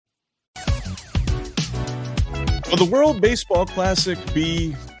Will the World Baseball Classic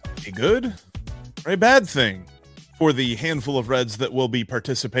be a good or a bad thing for the handful of Reds that will be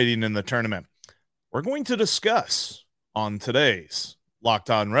participating in the tournament? We're going to discuss on today's Locked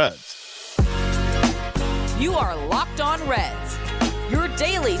On Reds. You are Locked On Reds, your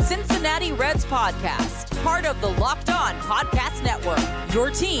daily Cincinnati Reds podcast, part of the Locked On Podcast Network,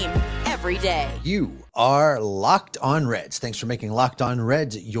 your team every day. You are Locked On Reds. Thanks for making Locked On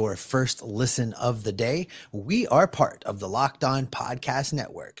Reds your first listen of the day. We are part of the Locked On Podcast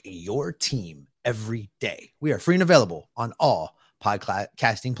Network, your team every day. We are free and available on all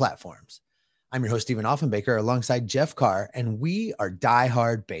podcasting platforms. I'm your host, Stephen Offenbaker, alongside Jeff Carr, and we are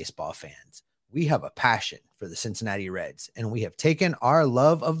diehard baseball fans. We have a passion for the Cincinnati Reds, and we have taken our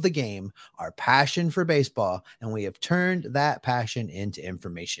love of the game, our passion for baseball, and we have turned that passion into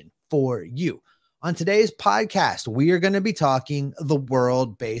information for you. On today's podcast, we are going to be talking the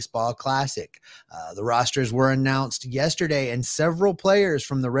World Baseball Classic. The rosters were announced yesterday, and several players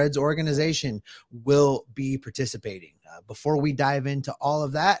from the Reds organization will be participating. Before we dive into all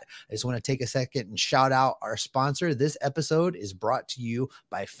of that, I just want to take a second and shout out our sponsor. This episode is brought to you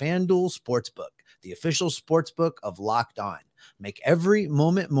by FanDuel Sportsbook, the official sportsbook of Locked On. Make every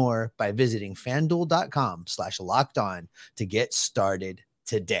moment more by visiting FanDuel.com/LockedOn to get started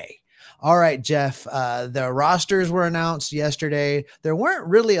today. All right, Jeff, the rosters were announced yesterday. There weren't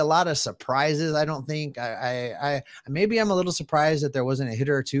really a lot of surprises, I don't think. Maybe I'm a little surprised that there wasn't a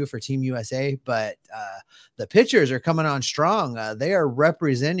hitter or two for Team USA, but the pitchers are coming on strong. They are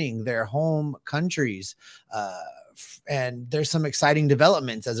representing their home countries, and there's some exciting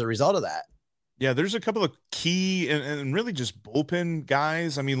developments as a result of that. Yeah, there's a couple of key and really just bullpen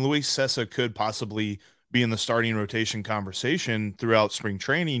guys. I mean, Luis Cessa could possibly be in the starting rotation conversation throughout spring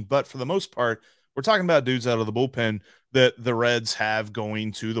training, but for the most part, we're talking about dudes out of the bullpen that the Reds have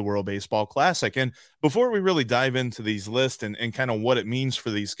going to the World Baseball Classic. And before we really dive into these lists and kind of what it means for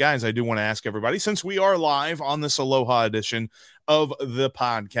these guys, I do want to ask everybody, since we are live on this Aloha edition of the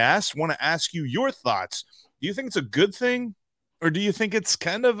podcast, want to ask you your thoughts. Do you think it's a good thing, or do you think it's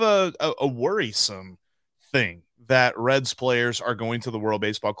kind of a worrisome thing that Reds players are going to the World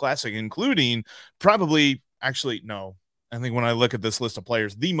Baseball Classic, including probably, actually, no, I think when I look at this list of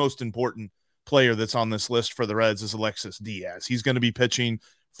players, the most important player that's on this list for the Reds is Alexis Diaz. He's going to be pitching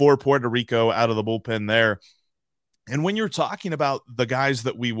for Puerto Rico out of the bullpen there. And when you're talking about the guys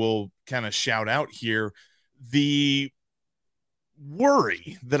that we will kind of shout out here, the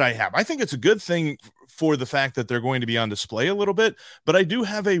worry that I have, I think it's a good thing for the fact that they're going to be on display a little bit, but I do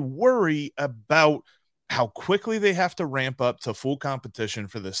have a worry about how quickly they have to ramp up to full competition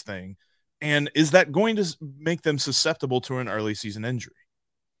for this thing. And is that going to make them susceptible to an early season injury?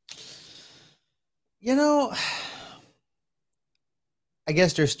 You know, I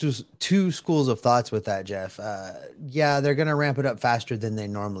guess there's two schools of thoughts with that, Jeff. Yeah, they're going to ramp it up faster than they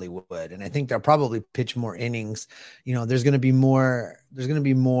normally would. And I think they'll probably pitch more innings. You know, there's going to be more,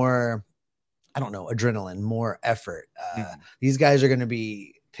 I don't know, adrenaline, more effort. These guys are going to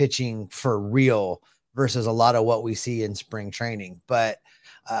be pitching for real versus a lot of what we see in spring training. But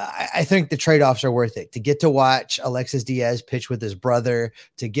I think the trade-offs are worth it. To get to watch Alexis Diaz pitch with his brother,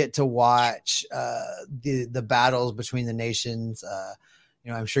 to get to watch the battles between the nations.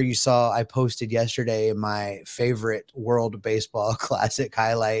 You know, I'm sure you saw I posted yesterday my favorite World Baseball Classic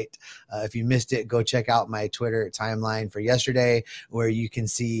highlight. If you missed it, go check out my Twitter timeline for yesterday, where you can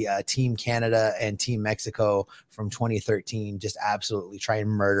see Team Canada and Team Mexico from 2013 just absolutely try and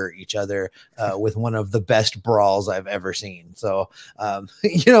murder each other with one of the best brawls I've ever seen. So,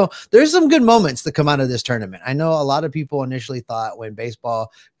 you know, there's some good moments that come out of this tournament. I know a lot of people initially thought when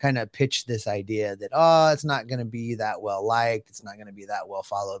baseball kind of pitched this idea that, oh, it's not going to be that well liked, it's not going to be that well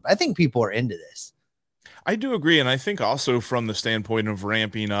followed. But I think people are into this. I do agree. And I think also from the standpoint of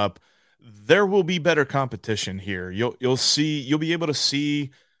ramping up, there will be better competition here. You'll be able to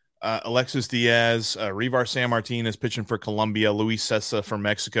see Alexis Diaz, Reiver Sanmartin is pitching for Colombia, Luis Cessa for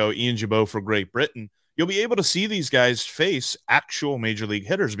Mexico, Ian Gibaut for Great Britain. You'll be able to see these guys face actual major league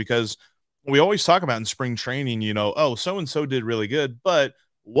hitters, because we always talk about in spring training, you know, oh, so-and-so did really good, but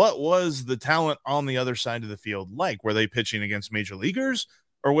what was the talent on the other side of the field like? Were they pitching against major leaguers,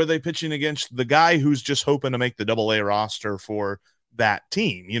 or were they pitching against the guy who's just hoping to make the AA roster for that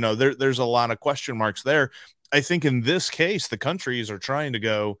team? You know, there's a lot of question marks there. I think in this case, the countries are trying to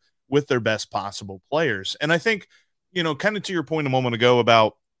go with their best possible players. And I think, you know, kind of to your point a moment ago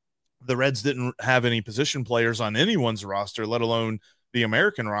about the Reds didn't have any position players on anyone's roster, let alone the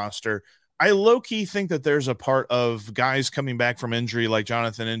American roster. I low-key think that there's a part of guys coming back from injury like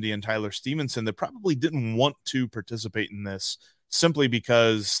Jonathan India and Tyler Stevenson that probably didn't want to participate in this simply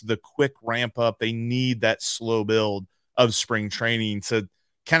because the quick ramp up, they need that slow build of spring training to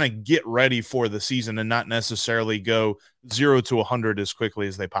kind of get ready for the season and not necessarily go 0 to 100 as quickly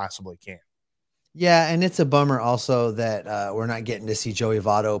as they possibly can. Yeah, and it's a bummer also that we're not getting to see Joey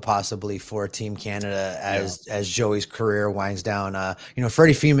Votto possibly for Team Canada as Joey's career winds down.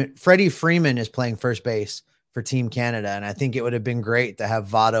 Freddie Freeman is playing first base for Team Canada, and I think it would have been great to have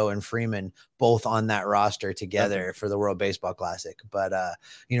Votto and Freeman both on that roster together for the World Baseball Classic. But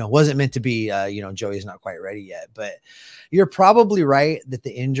wasn't meant to be. Joey's not quite ready yet. But you're probably right that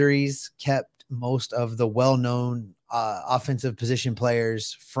the injuries kept most of the well-known offensive position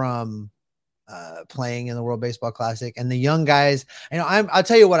players from playing in the World Baseball Classic, and the young guys. I'll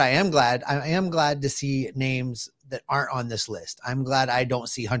tell you what, I am glad to see names that aren't on this list. I'm glad I don't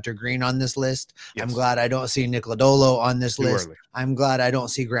see Hunter Green on this list. Yes. I'm glad I don't see Nick Lodolo on this list. Early. I'm glad I don't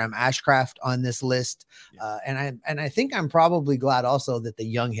see Graham Ashcraft on this list. Yeah. And I think I'm probably glad also that the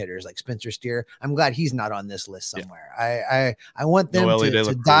young hitters like Spencer Steer, I'm glad he's not on this list somewhere. Yeah. I want them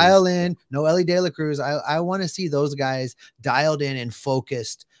to dial in. Noelle De La Cruz. I want to see those guys dialed in and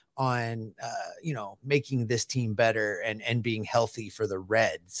focused on making this team better and being healthy for the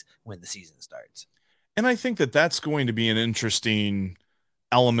Reds when the season starts. And I think that that's going to be an interesting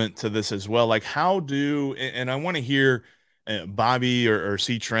element to this as well. Like and I want to hear Bobby or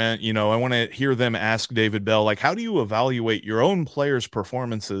C. Trent, I want to hear them ask David Bell, like, how do you evaluate your own players'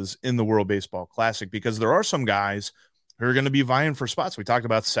 performances in the World Baseball Classic? Because there are some guys who are going to be vying for spots. We talked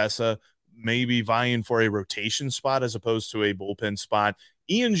about Sessa maybe vying for a rotation spot as opposed to a bullpen spot.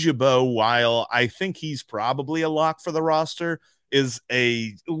 Ian Gibaut, while I think he's probably a lock for the roster, is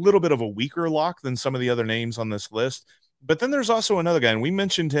a little bit of a weaker lock than some of the other names on this list. But then there's also another guy, and we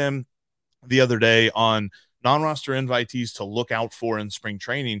mentioned him the other day on non-roster invitees to look out for in spring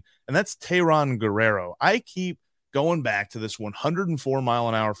training, and that's Tayron Guerrero. I keep going back to this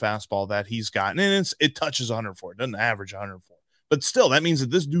 104-mile-an-hour fastball that he's gotten, and it touches 104. It doesn't average 104. But still, that means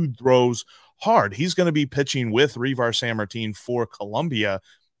that this dude throws hard. He's going to be pitching with Reiver Sanmartin for Colombia,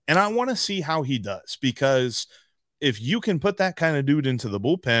 and I want to see how he does, because if you can put that kind of dude into the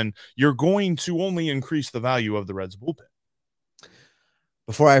bullpen, you're going to only increase the value of the Reds bullpen.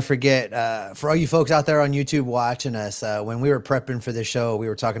 Before I forget, for all you folks out there on YouTube watching us, when we were prepping for the show, we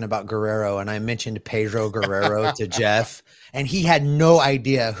were talking about Guerrero, and I mentioned Pedro Guerrero to Jeff, and he had no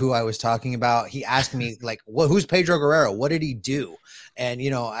idea who I was talking about. He asked me, like, who's Pedro Guerrero? What did he do? And,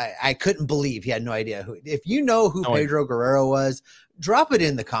 I couldn't believe he had no idea who. If you know who Pedro Guerrero was, drop it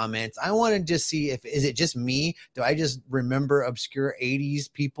in the comments. I want to just see is it just me? Do I just remember obscure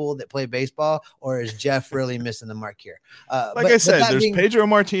 80s people that play baseball, or is Jeff really missing the mark here? I said, there's Pedro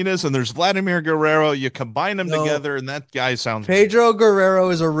Martinez and there's Vladimir Guerrero. You combine them together, and that guy sounds. Pedro Guerrero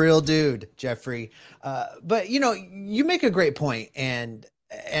is a real dude, Jeffrey. But you make a great point, and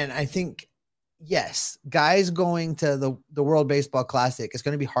I think, yes, guys going to the World Baseball Classic, it's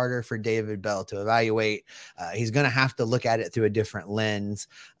going to be harder for David Bell to evaluate. He's going to have to look at it through a different lens.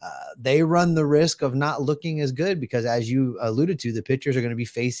 They run the risk of not looking as good because, as you alluded to, the pitchers are going to be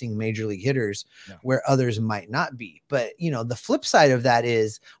facing major league hitters where others might not be. But, the flip side of that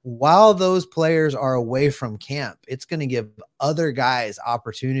is, while those players are away from camp, it's going to give other guys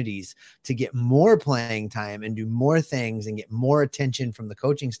opportunities to get more playing time and do more things and get more attention from the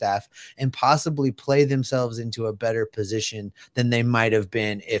coaching staff and possibly play themselves into a better position than they might have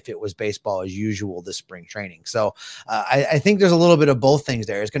been if it was baseball as usual this spring training. So I think there's a little bit of both things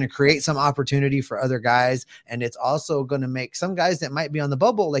there. It's going to create some opportunity for other guys, and it's also going to make some guys that might be on the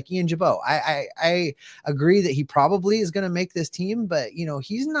bubble, like Ian Gibaut. I agree that he probably is going to make this team, but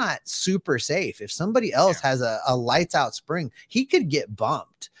he's not super safe. If somebody else has a lights out spring, he could get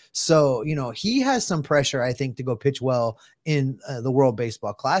bumped. So, he has some pressure, I think, to go pitch well in the World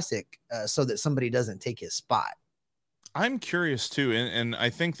Baseball Classic so that somebody doesn't take his spot. I'm curious too. And I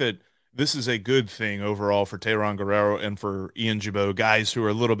think that this is a good thing overall for Tayron Guerrero and for Ian Gibaut, guys who are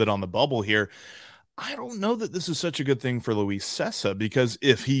a little bit on the bubble here. I don't know that this is such a good thing for Luis Cessa, because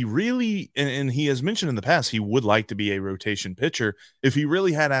if he really, and he has mentioned in the past, he would like to be a rotation pitcher. If he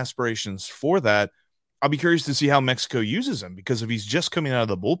really had aspirations for that, I'll be curious to see how Mexico uses him, because if he's just coming out of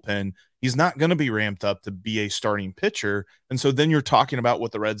the bullpen, he's not going to be ramped up to be a starting pitcher. And so then you're talking about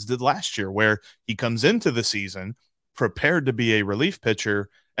what the Reds did last year, where he comes into the season prepared to be a relief pitcher,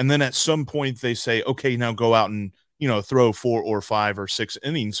 and then at some point they say, okay, now go out and, throw 4 or 5 or 6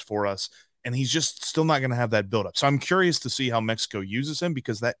 innings for us. And he's just still not going to have that buildup. So I'm curious to see how Mexico uses him,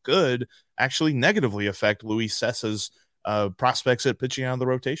 because that could actually negatively affect Luis Cessa's prospects at pitching out of the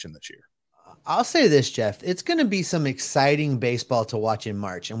rotation this year. I'll say this, Jeff. It's going to be some exciting baseball to watch in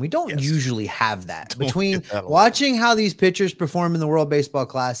March, and we don't Yes. usually have that. Don't Between get that a lot. watching how these pitchers perform in the World Baseball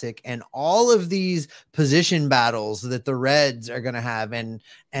Classic and all of these position battles that the Reds are going to have, and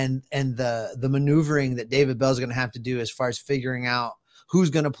the maneuvering that David Bell's going to have to do as far as figuring out who's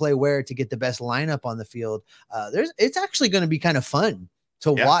going to play where to get the best lineup on the field. It's actually going to be kind of fun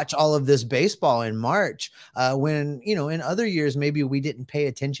to watch all of this baseball in March, when, in other years, maybe we didn't pay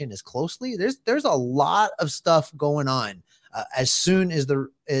attention as closely. There's a lot of stuff going on as soon as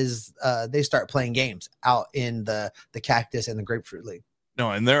they start playing games out in the Cactus and the Grapefruit League.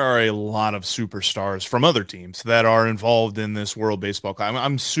 No, and there are a lot of superstars from other teams that are involved in this World Baseball Classic.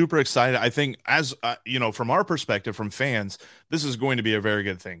 I'm super excited. I think, as from our perspective, from fans, this is going to be a very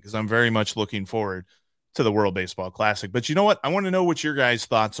good thing, because I'm very much looking forward to the World Baseball Classic. But you know what? I want to know what your guys'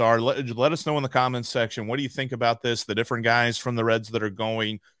 thoughts are. Let us know in the comments section. What do you think about this? The different guys from the Reds that are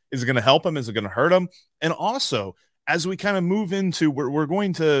going, is it going to help them? Is it going to hurt them? And also, as we kind of move into, we're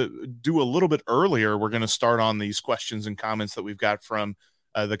going to do a little bit earlier, we're going to start on these questions and comments that we've got from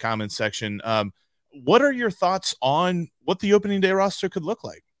the comments section. What are your thoughts on what the opening day roster could look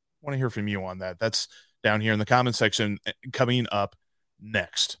like? I want to hear from you on that. That's down here in the comment section coming up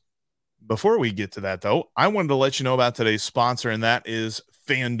next. Before we get to that, though, I wanted to let you know about today's sponsor, and that is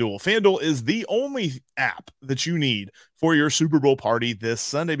FanDuel. FanDuel is the only app that you need for your Super Bowl party this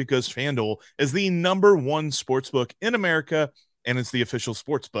Sunday, because FanDuel is the #1 sportsbook in America, and it's the official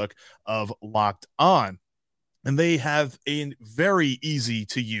sportsbook of Locked On. And they have a very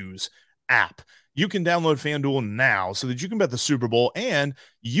easy-to-use app. You can download FanDuel now so that you can bet the Super Bowl, and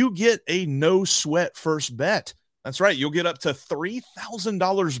you get a no-sweat first bet. That's right. You'll get up to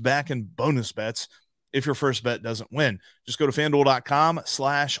 $3,000 back in bonus bets if your first bet doesn't win. Just go to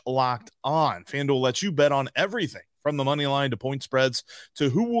FanDuel.com/locked-on. FanDuel lets you bet on everything from the money line to point spreads to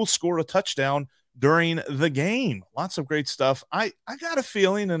who will score a touchdown during the game. Lots of great stuff. I got a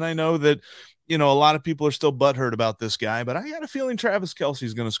feeling, and I know that, a lot of people are still butthurt about this guy, but I got a feeling Travis Kelce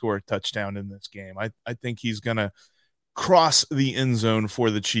is going to score a touchdown in this game. I think he's going to cross the end zone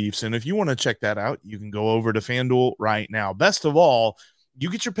for the Chiefs. And if you want to check that out, you can go over to FanDuel right now. Best of all, you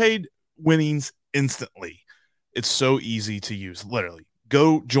get your paid winnings instantly. It's so easy to use. Literally,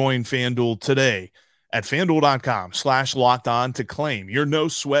 go join FanDuel today at FanDuel.com/locked-on to claim your no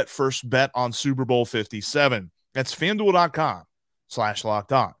sweat first bet on Super Bowl 57. That's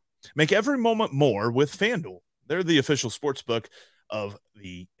FanDuel.com/locked-on. Make every moment more with FanDuel. They're the official sportsbook of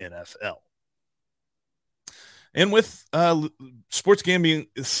the NFL. And with sports gambling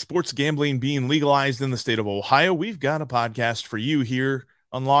being legalized in the state of Ohio, we've got a podcast for you here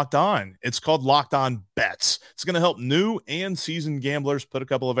on Locked On. It's called Locked On Bets. It's going to help new and seasoned gamblers put a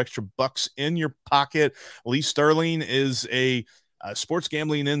couple of extra bucks in your pocket. Lee Sterling is a sports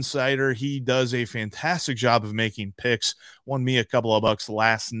gambling insider. He does a fantastic job of making picks. Won me a couple of bucks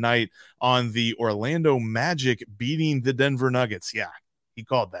last night on the Orlando Magic beating the Denver Nuggets. Yeah, he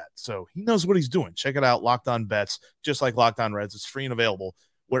called that. So he knows what he's doing. Check it out. Locked On Bets, just like Locked On Reds. It's free and available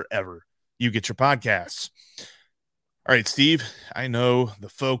wherever you get your podcasts. All right, Steve, I know the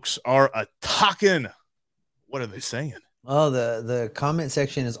folks are a-talking. What are they saying? Oh, the comment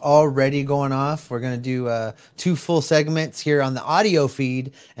section is already going off. We're going to do 2 full segments here on the audio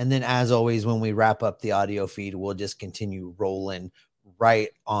feed. And then, as always, when we wrap up the audio feed, we'll just continue rolling right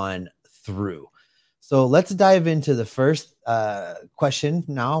on through. So let's dive into the first question.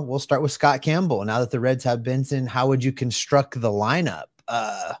 Now we'll start with Scott Campbell. Now that the Reds have Benson, how would you construct the lineup?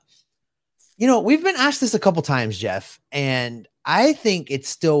 We've been asked this a couple times, Jeff, and I think it's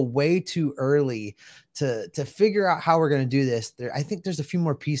still way too early to figure out how we're going to do this. I think there's a few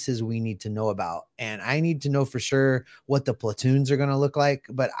more pieces we need to know about, and I need to know for sure what the platoons are going to look like.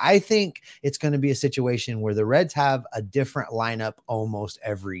 But I think it's going to be a situation where the Reds have a different lineup almost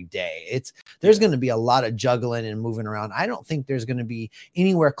every day. There's going to be a lot of juggling and moving around. I don't think there's going to be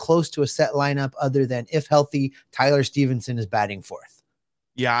anywhere close to a set lineup other than, if healthy, Tyler Stevenson is batting fourth.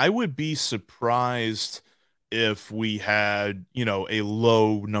 Yeah, I would be surprised if we had, a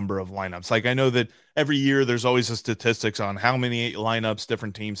low number of lineups. Like, I know that every year there's always a statistics on how many lineups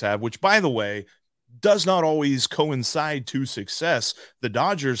different teams have, which, by the way, does not always coincide to success. The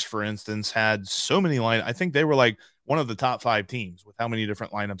Dodgers, for instance, had so many lineups. I think they were like one of the top 5 teams with how many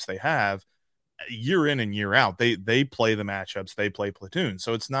different lineups they have year in and year out. They play the matchups, they play platoon.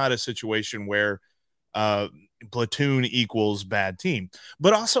 So it's not a situation where platoon equals bad team.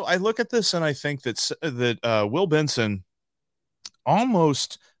 But also, I look at this and I think that Will Benson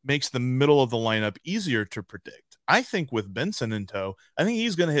almost makes the middle of the lineup easier to predict. I think with Benson in tow, I think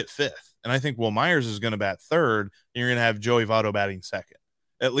he's going to hit 5th, and I think Will Myers is going to bat 3rd, and you're going to have Joey Votto batting 2nd.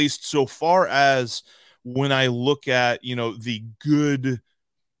 at least so far as when I look at, the good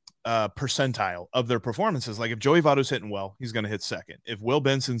percentile of their performances. Like if Joey Votto's hitting well, he's going to hit second. If Will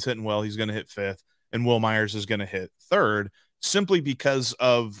Benson's hitting well, he's going to hit fifth, and Will Myers is going to hit third, simply because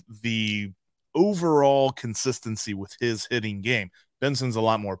of the overall consistency with his hitting game. Benson's a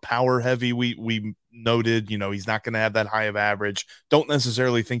lot more power heavy. We noted, he's not going to have that high of average. Don't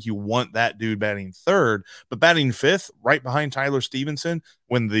necessarily think you want that dude batting third, but batting fifth, right behind Tyler Stevenson,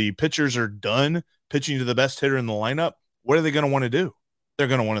 when the pitchers are done pitching to the best hitter in the lineup, what are they going to want to do? They're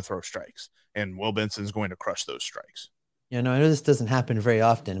going to want to throw strikes, and Will Benson's going to crush those strikes. I know this doesn't happen very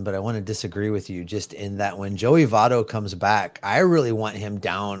often, but I want to disagree with you just in that when Joey Votto comes back, I really want him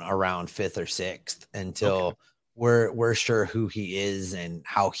down around fifth or sixth until we're sure who he is and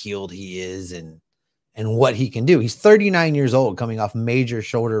how healed he is and what he can do. He's 39 years old, coming off major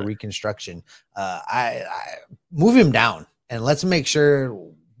shoulder reconstruction. I move him down and let's make sure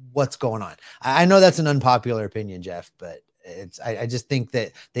what's going on. I know that's an unpopular opinion, Jeff, but I just think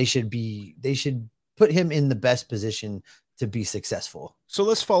that they should put him in the best position to be successful. So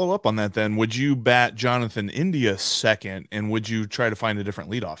let's follow up on that then. Would you bat Jonathan India second, and would you try to find a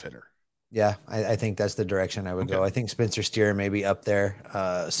different leadoff hitter? Yeah, I think that's the direction I would go. I think Spencer Steer may be up there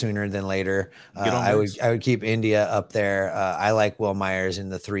sooner than later. I would keep India up there. I like Will Myers in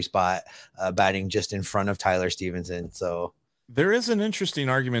the 3 spot, batting just in front of Tyler Stevenson. So there is an interesting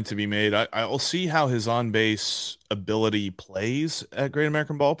argument to be made. I'll see how his on-base ability plays at Great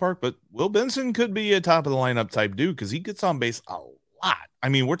American Ballpark, but Will Benson could be a top-of-the-lineup type dude because he gets on base a lot. I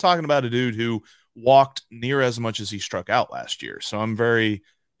mean, we're talking about a dude who walked near as much as he struck out last year, so I'm very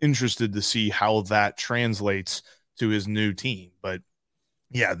interested to see how that translates to his new team. But,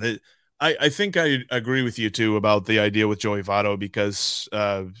 yeah, I think I agree with you, too, about the idea with Joey Votto because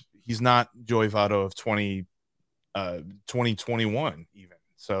he's not Joey Votto of 2021 even.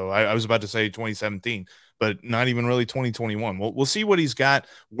 So I was about to say 2017, but not even really 2021. We'll see what he's got.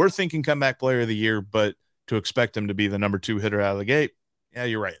 We're thinking comeback player of the year, but to expect him to be the number 2 hitter out of the gate, yeah,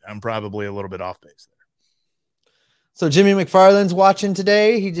 you're right. I'm probably a little bit off base there. So Jimmy McFarland's watching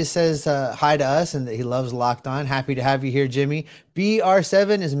today. He just says hi to us and that he loves Locked On. Happy to have you here, Jimmy.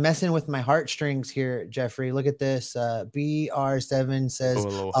 BR7 is messing with my heartstrings here, Jeffrey. Look at this. BR7 says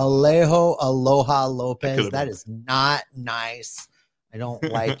Aloha Lopez. That is not nice. I don't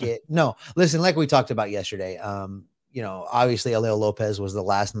like it. No, listen, like we talked about yesterday, obviously Alejo Lopez was the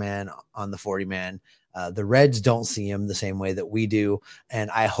last man on the 40-man. The Reds don't see him the same way that we do, and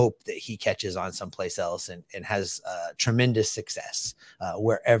I hope that he catches on someplace else and has tremendous success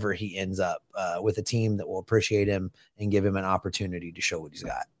wherever he ends up with a team that will appreciate him and give him an opportunity to show what he's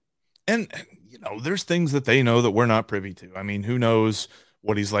got. And, there's things that they know that we're not privy to. I mean, who knows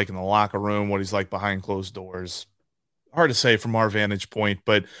what he's like in the locker room, what he's like behind closed doors. Hard to say from our vantage point,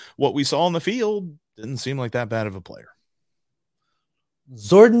 but what we saw on the field didn't seem like that bad of a player.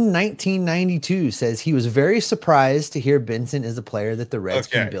 Zordon 1992 says he was very surprised to hear Benson is a player that the Reds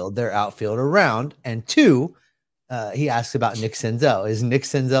can build their outfield around. And 2, he asks about Nick Senzel. Is Nick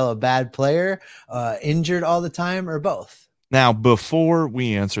Senzel a bad player, injured all the time, or both? Now, before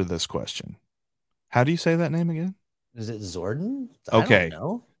we answer this question, how do you say that name again? Is it Zordon? Okay. I don't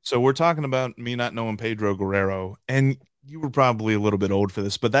know. So we're talking about me not knowing Pedro Guerrero, and you were probably a little bit old for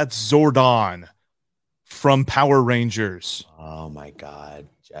this, but that's Zordon from Power Rangers. Oh my God,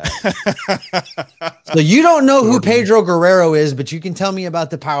 Jeff. So you don't know who Pedro Guerrero is, but you can tell me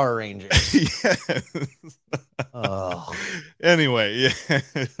about the Power Rangers. Yes. Oh. Anyway,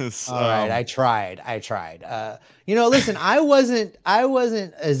 yes. All right, I tried. Listen, I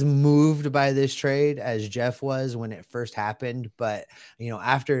wasn't as moved by this trade as Jeff was when it first happened, but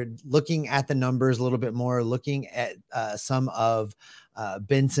after looking at the numbers a little bit more, looking at some of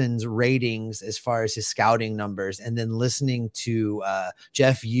Benson's ratings as far as his scouting numbers, and then listening to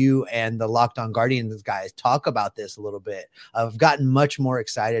Jeff, you and the Locked On Guardians guys talk about this a little bit, I've gotten much more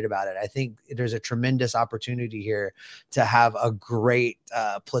excited about it. I think there's a tremendous opportunity here to have a great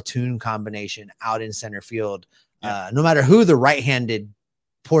platoon combination out in center field, no matter who the right-handed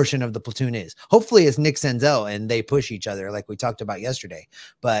portion of the platoon is. Hopefully it's Nick Senzel and they push each other like we talked about yesterday.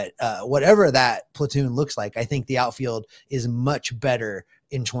 But whatever that platoon looks like, I think the outfield is much better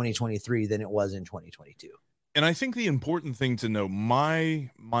in 2023 than it was in 2022. And I think the important thing to know, my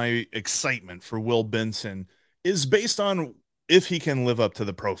excitement for Will Benson is based on if he can live up to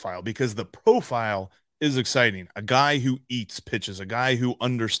the profile, because the profile is exciting. A guy who eats pitches, a guy who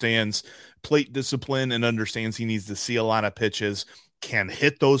understands plate discipline and understands he needs to see a lot of pitches, can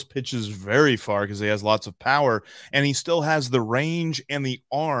hit those pitches very far because he has lots of power, and he still has the range and the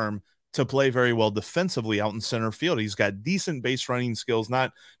arm to play very well defensively out in center field. He's got decent base running skills,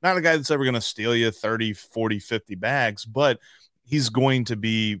 not a guy that's ever going to steal you 30, 40, 50 bags, but he's going to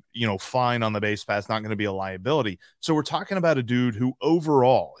be, fine on the base pass, not going to be a liability. So we're talking about a dude who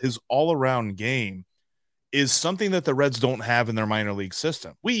overall, his all-around game is something that the Reds don't have in their minor league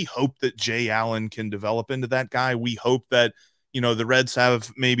system. We hope that Jay Allen can develop into that guy. We hope that, the Reds have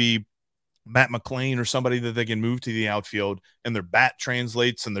maybe Matt McLain or somebody that they can move to the outfield and their bat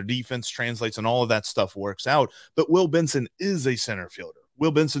translates and their defense translates and all of that stuff works out. But Will Benson is a center fielder.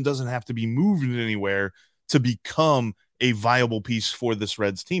 Will Benson doesn't have to be moved anywhere to become a viable piece for this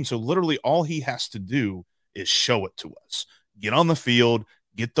Reds team. So literally all he has to do is show it to us. Get on the field,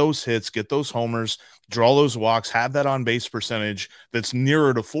 get those hits, get those homers, draw those walks, have that on base percentage that's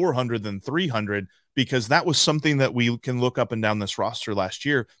nearer to 400 than 300, because that was something that we can look up and down this roster last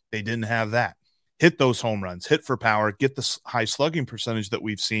year. They didn't have that. Hit those home runs, hit for power, get the high slugging percentage that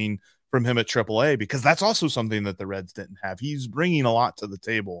we've seen from him at AAA, because that's also something that the Reds didn't have. He's bringing a lot to the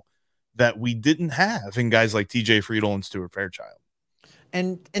table that we didn't have in guys like TJ Friedl and Stuart Fairchild.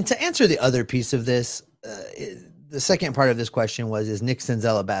 And to answer the other piece of this, the second part of this question was, is Nick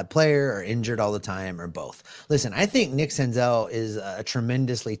Senzel a bad player or injured all the time or both? Listen, I think Nick Senzel is a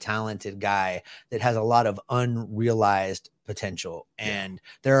tremendously talented guy that has a lot of unrealized potential. And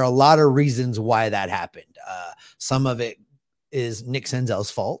there are a lot of reasons why that happened. Some of it is Nick Senzel's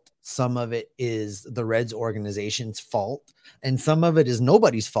fault. Some of it is the Reds organization's fault. And some of it is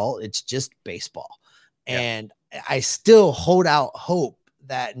nobody's fault. It's just baseball. Yeah. And I still hold out hope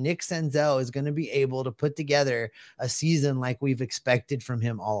that Nick Senzel is going to be able to put together a season like we've expected from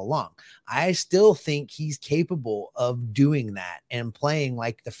him all along. I still think he's capable of doing that and playing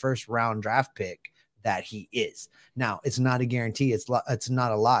like the first round draft pick that he is. Now, it's not a guarantee. It's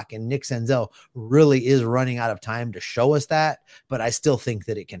not a lock. And Nick Senzel really is running out of time to show us that, but I still think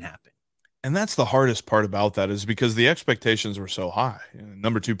that it can happen. And that's the hardest part about that, is because the expectations were so high.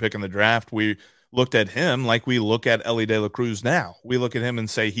 Number 2 pick in the draft, we looked at him like we look at Elly De La Cruz now. We look at him and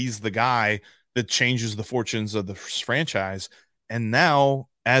say he's the guy that changes the fortunes of the franchise. And now,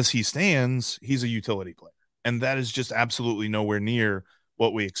 as he stands, he's a utility player. And that is just absolutely nowhere near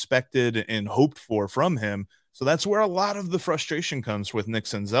what we expected and hoped for from him. So that's where a lot of the frustration comes with Nick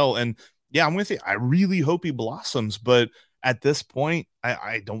Senzel. And yeah, I'm with you. I really hope he blossoms. But at this point,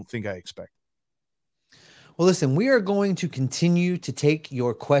 I don't think I expect it. Well, listen, we are going to continue to take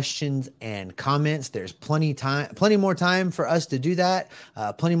your questions and comments. There's plenty more time for us to do that.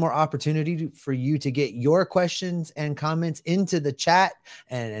 Plenty more opportunity for you to get your questions and comments into the chat,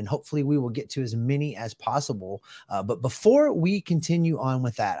 and hopefully we will get to as many as possible. But before we continue on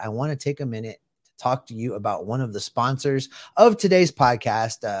with that, I want to take a minute to talk to you about one of the sponsors of today's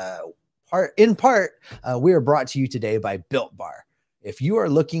podcast. In part, we are brought to you today by Built Bar. If you are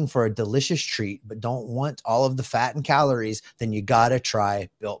looking for a delicious treat but don't want all of the fat and calories, then you gotta try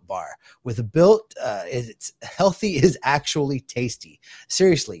Built Bar. With Built, it's healthy is actually tasty.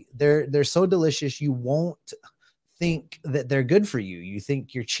 Seriously, they're so delicious you won't think that they're good for you. You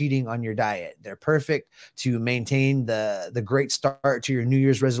think you're cheating on your diet. They're perfect to maintain the great start to your New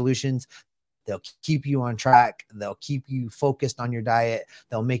Year's resolutions. They'll keep you on track. They'll keep you focused on your diet.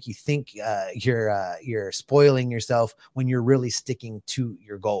 They'll make you think you're spoiling yourself when you're really sticking to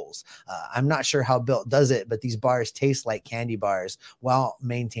your goals. I'm not sure how Built does it, but these bars taste like candy bars while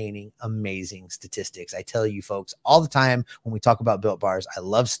maintaining amazing statistics. I tell you folks all the time when we talk about Built bars, I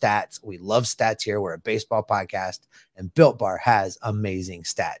love stats. We love stats here. We're a baseball podcast, and Built Bar has amazing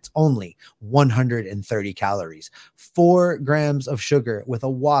stats. Only 130 calories, 4 grams of sugar with a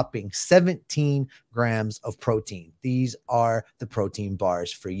whopping 17 grams of protein. These are the protein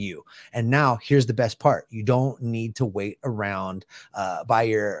bars for you. And now here's the best part. You don't need to wait around by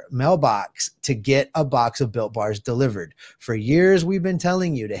your mailbox to get a box of Built Bars delivered. For years, we've been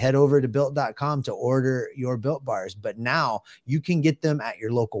telling you to head over to built.com to order your Built Bars, but now you can get them at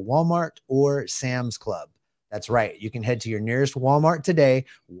your local Walmart or Sam's Club. That's right. You can head to your nearest Walmart today,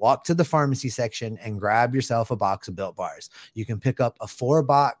 walk to the pharmacy section, and grab yourself a box of Built Bars. You can pick up a 4-bar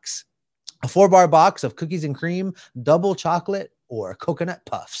box of cookies and cream, double chocolate, or coconut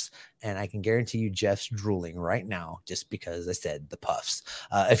puffs. And I can guarantee you Jeff's drooling right now just because I said the puffs.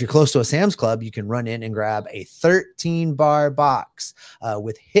 If you're close to a Sam's Club, you can run in and grab a 13-bar box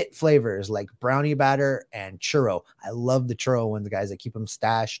with hit flavors like brownie batter and churro. I love the churro ones, guys. I keep them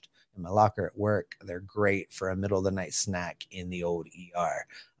stashed in my locker at work. They're great for a middle of the night snack in the old ER.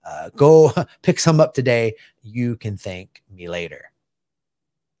 Go pick some up today. You can thank me later.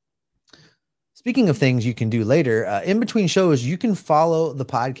 Speaking of things you can do later, in between shows, you can follow the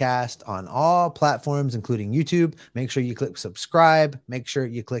podcast on all platforms, including YouTube. Make sure you click subscribe. Make sure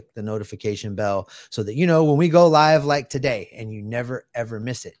you click the notification bell so that you know when we go live like today and you never, ever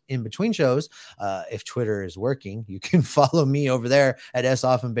miss it. In between shows, if Twitter is working, you can follow me over there at S.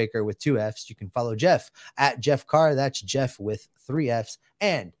 Offenbaker with 2 Fs. You can follow Jeff at Jeff Carr. That's Jeff with 3 Fs.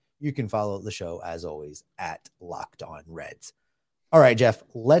 And you can follow the show, as always, at Locked On Reds. All right, Jeff,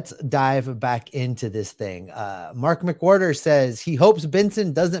 let's dive back into this thing. Mark McWhorter says he hopes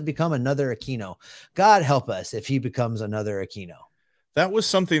Benson doesn't become another Aquino. God help us if he becomes another Aquino. That was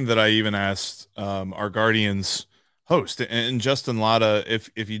something that I even asked our Guardians host and Justin Latta.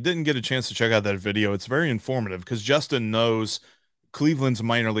 If you didn't get a chance to check out that video, it's very informative because Justin knows Cleveland's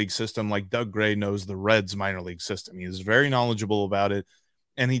minor league system like Doug Gray knows the Reds minor league system. He is very knowledgeable about it.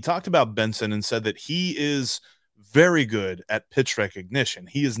 And he talked about Benson and said that he is very good at pitch recognition.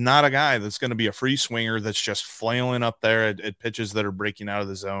 He is not a guy that's going to be a free swinger that's just flailing up there at pitches that are breaking out of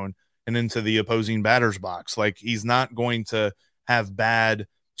the zone and into the opposing batter's box. Like, he's not going to have bad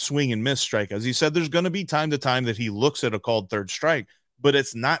swing and miss strike. As he said, there's going to be time to time that he looks at a called third strike, but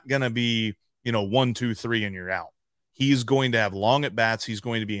it's not going to be, 1, 2, 3 and you're out. He's going to have long at bats. He's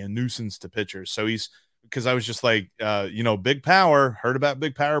going to be a nuisance to pitchers. So because I was just like, big power, heard about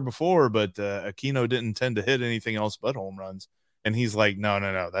big power before, but Aquino didn't tend to hit anything else but home runs. And he's like,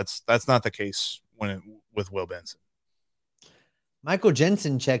 no, that's not the case with Will Benson. Michael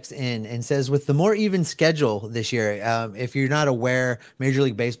Jensen checks in and says, with the more even schedule this year, if you're not aware, Major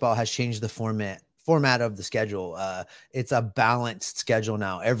League Baseball has changed the format of the schedule. It's a balanced schedule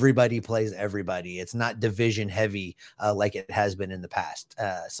now. Everybody plays everybody. It's not division heavy like it has been in the past.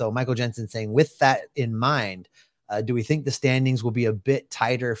 So Michael Jensen saying, with that in mind, do we think the standings will be a bit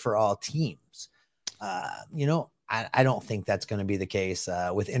tighter for all teams? I don't think that's going to be the case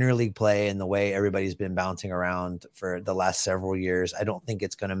with interleague play and the way everybody's been bouncing around for the last several years. I don't think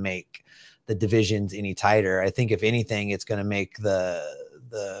it's going to make the divisions any tighter. I think if anything, it's going to make the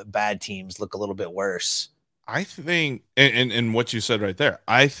bad teams look a little bit worse. I think, and what you said right there,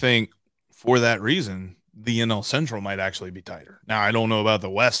 I think for that reason, the NL Central might actually be tighter. Now, I don't know about the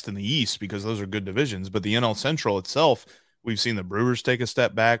West and the East because those are good divisions, but the NL Central itself, we've seen the Brewers take a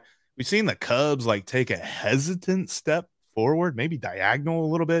step back. We've seen the Cubs take a hesitant step forward, maybe diagonal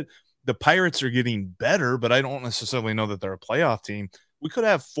a little bit. The Pirates are getting better, but I don't necessarily know that they're a playoff team. We could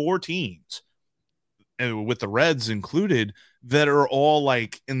have 4 teams, with the Reds included, that are all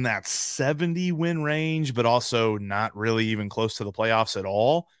in that 70 win range, but also not really even close to the playoffs at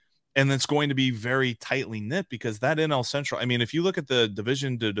all. And that's going to be very tightly knit because that NL Central, I mean, if you look at the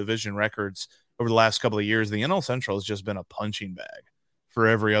division to division records over the last couple of years, the NL Central has just been a punching bag for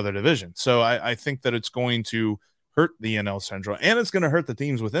every other division. So I think that it's going to hurt the NL Central, and it's going to hurt the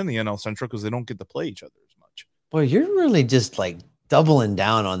teams within the NL Central because they don't get to play each other as much. Boy, you're really just doubling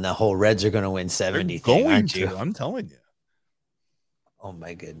down on the whole Reds are going to win 70 thing, aren't you? I'm telling you. Oh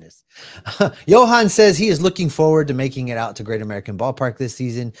my goodness. Johan says he is looking forward to making it out to Great American Ballpark this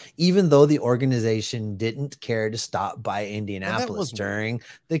season, even though the organization didn't care to stop by Indianapolis during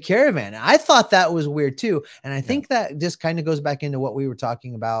the Caravan. I thought that was weird too. And I think that just kind of goes back into what we were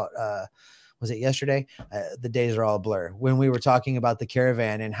talking about. Was it yesterday? The days are all a blur. When we were talking about the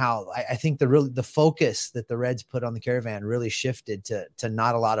Caravan and how I think the focus that the Reds put on the Caravan really shifted to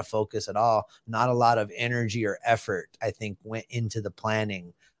not a lot of focus at all. Not a lot of energy or effort, I think, went into the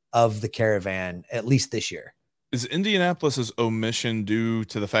planning of the Caravan, at least this year. Is Indianapolis's omission due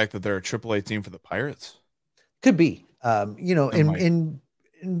to the fact that they're a AAA team for the Pirates? Could be. In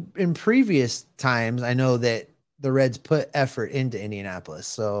previous times, I know that the Reds put effort into Indianapolis.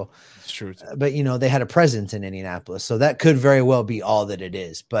 So it's true. But they had a presence in Indianapolis. So that could very well be all that it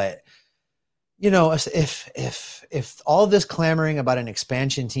is. But if all this clamoring about an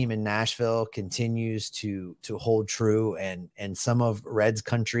expansion team in Nashville continues to hold true and some of Reds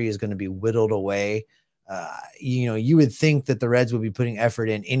country is going to be whittled away, you would think that the Reds would be putting effort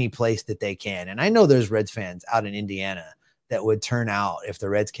in any place that they can. And I know there's Reds fans out in Indiana that would turn out if the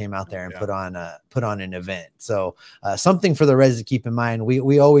Reds came out there and put on an event. So something for the Reds to keep in mind.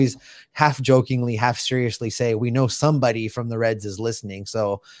 We always half jokingly, half seriously say we know somebody from the Reds is listening.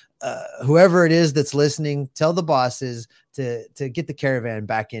 So whoever it is that's listening, tell the bosses to get the Caravan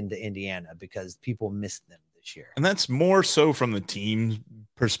back into Indiana because people missed them this year. And that's more so from the team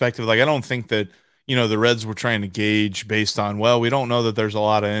perspective. I don't think that, the Reds were trying to gauge based on, we don't know that there's a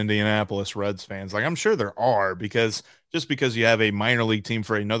lot of Indianapolis Reds fans. I'm sure there are, because just because you have a minor league team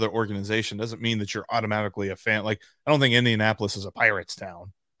for another organization doesn't mean that you're automatically a fan. I don't think Indianapolis is a Pirates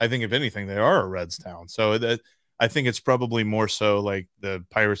town. I think if anything, they are a Reds town. So I think it's probably more so like the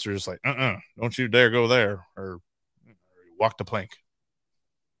Pirates are just like, don't you dare go there, or walk the plank.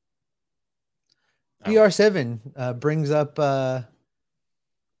 PR7 brings up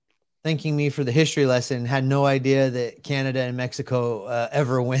thanking me for the history lesson. Had no idea that Canada and Mexico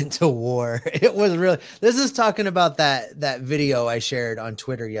ever went to war. It was really, this is talking about that video I shared on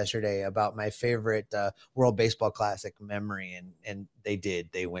Twitter yesterday about my favorite World Baseball Classic memory. And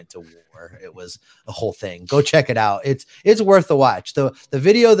they went to war. It was a whole thing. Go check it out. It's worth the watch. The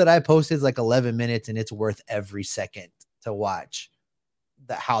video that I posted is like 11 minutes and it's worth every second to watch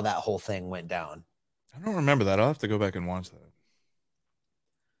how that whole thing went down. I don't remember that. I'll have to go back and watch that.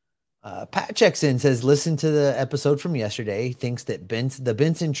 Pat checks in, says, listen to the episode from yesterday. He thinks that the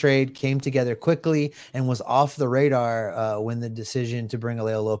Benson trade came together quickly and was off the radar when the decision to bring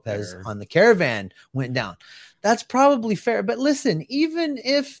Alejo Lopez on the Caravan went down. That's probably fair. But listen, even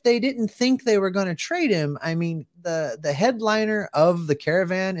if they didn't think they were going to trade him, I mean, the headliner of the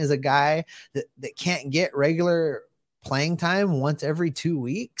Caravan is a guy that can't get regular playing time once every 2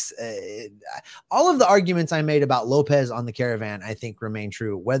 weeks. All of the arguments I made about Lopez on the Caravan, I think, remain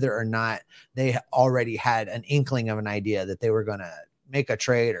true, whether or not they already had an inkling of an idea that they were going to make a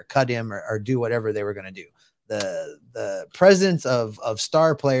trade or cut him or do whatever they were going to do. The presence of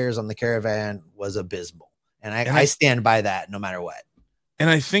star players on the Caravan was abysmal. And I stand by that no matter what. And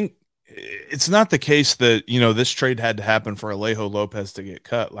I think it's not the case that, this trade had to happen for Alejo Lopez to get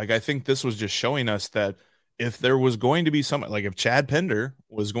cut. Like, I think this was just showing us that if there was going to be someone, like if Chad Pinder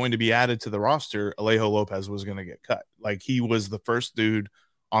was going to be added to the roster, Alejo Lopez was going to get cut. Like, he was the first dude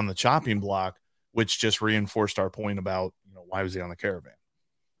on the chopping block, which just reinforced our point about, why was he on the Caravan?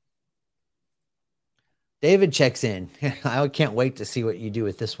 David checks in. I can't wait to see what you do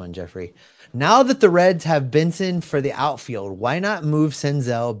with this one, Jeffrey. Now that the Reds have Benson for the outfield, why not move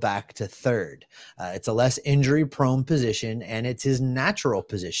Senzel back to third? It's a less injury-prone position, and it's his natural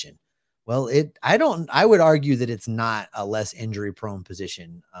position. Well, I would argue that it's not a less injury-prone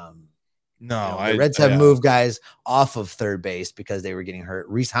position. The Reds have moved guys off of third base because they were getting hurt.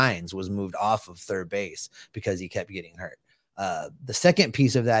 Rhys Hines was moved off of third base because he kept getting hurt. The second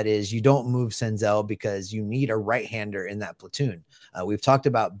piece of that is you don't move Senzel because you need a right-hander in that platoon. We've talked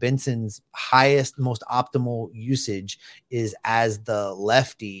about Benson's highest, most optimal usage is as the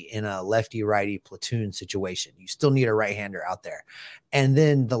lefty in a lefty-righty platoon situation. You still need a right-hander out there. And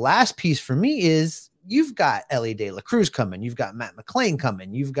then the last piece for me is you've got Elly De La Cruz coming. You've got Matt McLain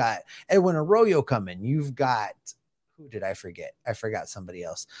coming. You've got Edwin Arroyo coming. You've got, who did I forget? I forgot somebody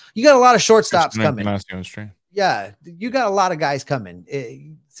else. You got a lot of shortstops coming. Yeah, you got a lot of guys coming.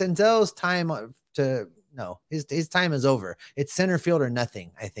 Senzel's time his time is over. It's center field or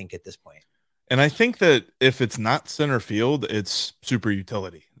nothing, I think, at this point. And I think that if it's not center field, it's super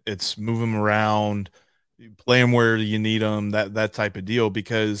utility. It's move him around, play him where you need him, that type of deal.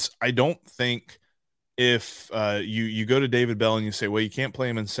 Because I don't think if you go to David Bell and you say, well, you can't play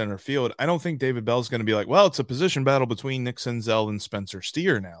him in center field, I don't think David Bell's going to be like, well, it's a position battle between Nick Senzel and Spencer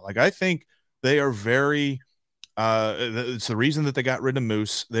Steer now. Like, I think they are very it's the reason that they got rid of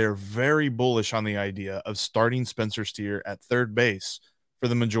Moose. They're very bullish on the idea of starting Spencer Steer at third base for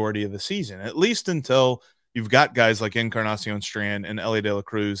the majority of the season, at least until you've got guys like Encarnacion Strand and Elly De La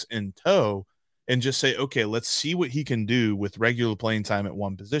Cruz in tow, and just say, okay, let's see what he can do with regular playing time at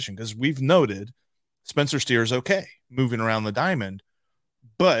one position. Because we've noted Spencer Steer is okay moving around the diamond,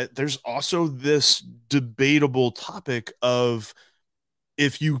 but there's also this debatable topic of,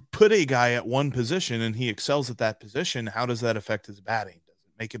 if you put a guy at one position and he excels at that position, how does that affect his batting? Does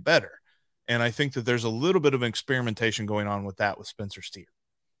it make it better? And I think that there's a little bit of experimentation going on with that with Spencer Steer.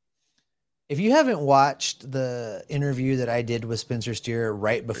 If you haven't watched the interview that I did with Spencer Steer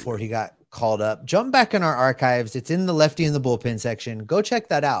right before he got called up, jump back in our archives. It's in the Lefty in the Bullpen section. Go check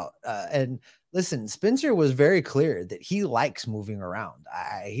that out. And listen, Spencer was very clear that he likes moving around.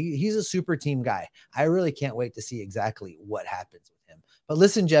 He's a super team guy. I really can't wait to see exactly what happens with him. But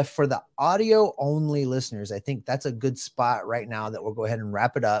listen, Jeff, for the audio only listeners, I think that's a good spot right now that we'll go ahead and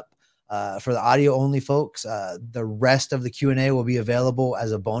wrap it up. For the audio only folks, the rest of the Q&A will be available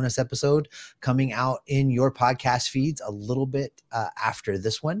as a bonus episode coming out in your podcast feeds a little bit after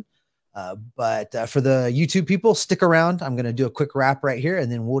this one. But for the YouTube people, stick around. I'm going to do a quick wrap right here, and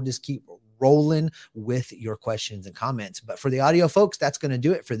then we'll just keep rolling with your questions and comments. But for the audio folks, that's going to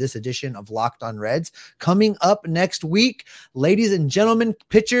do it for this edition of Locked On Reds. Coming up next week, ladies and gentlemen,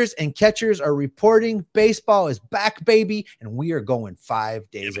 pitchers and catchers are reporting. Baseball is back, baby, and we are going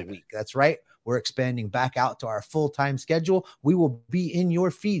 5 days a week. That's right. We're expanding back out to our full-time schedule. We will be in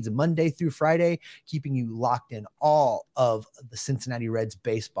your feeds Monday through Friday, keeping you locked in all of the Cincinnati Reds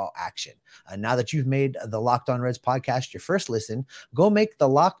baseball action. Now that you've made the Locked On Reds podcast your first listen, go make the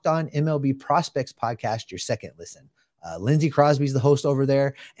Locked On MLB Prospects podcast your second listen. Lindsey Crosby's the host over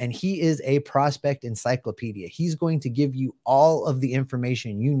there, and he is a prospect encyclopedia. He's going to give you all of the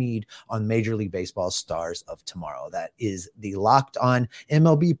information you need on Major League Baseball's stars of tomorrow. That is the Locked On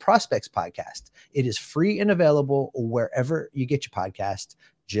MLB Prospects podcast. It is free and available wherever you get your podcast,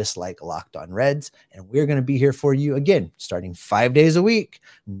 just like Locked On Reds. And we're going to be here for you again, starting 5 days a week.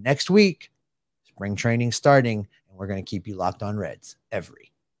 Next week, spring training starting, and we're going to keep you locked on Reds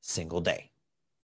every single day.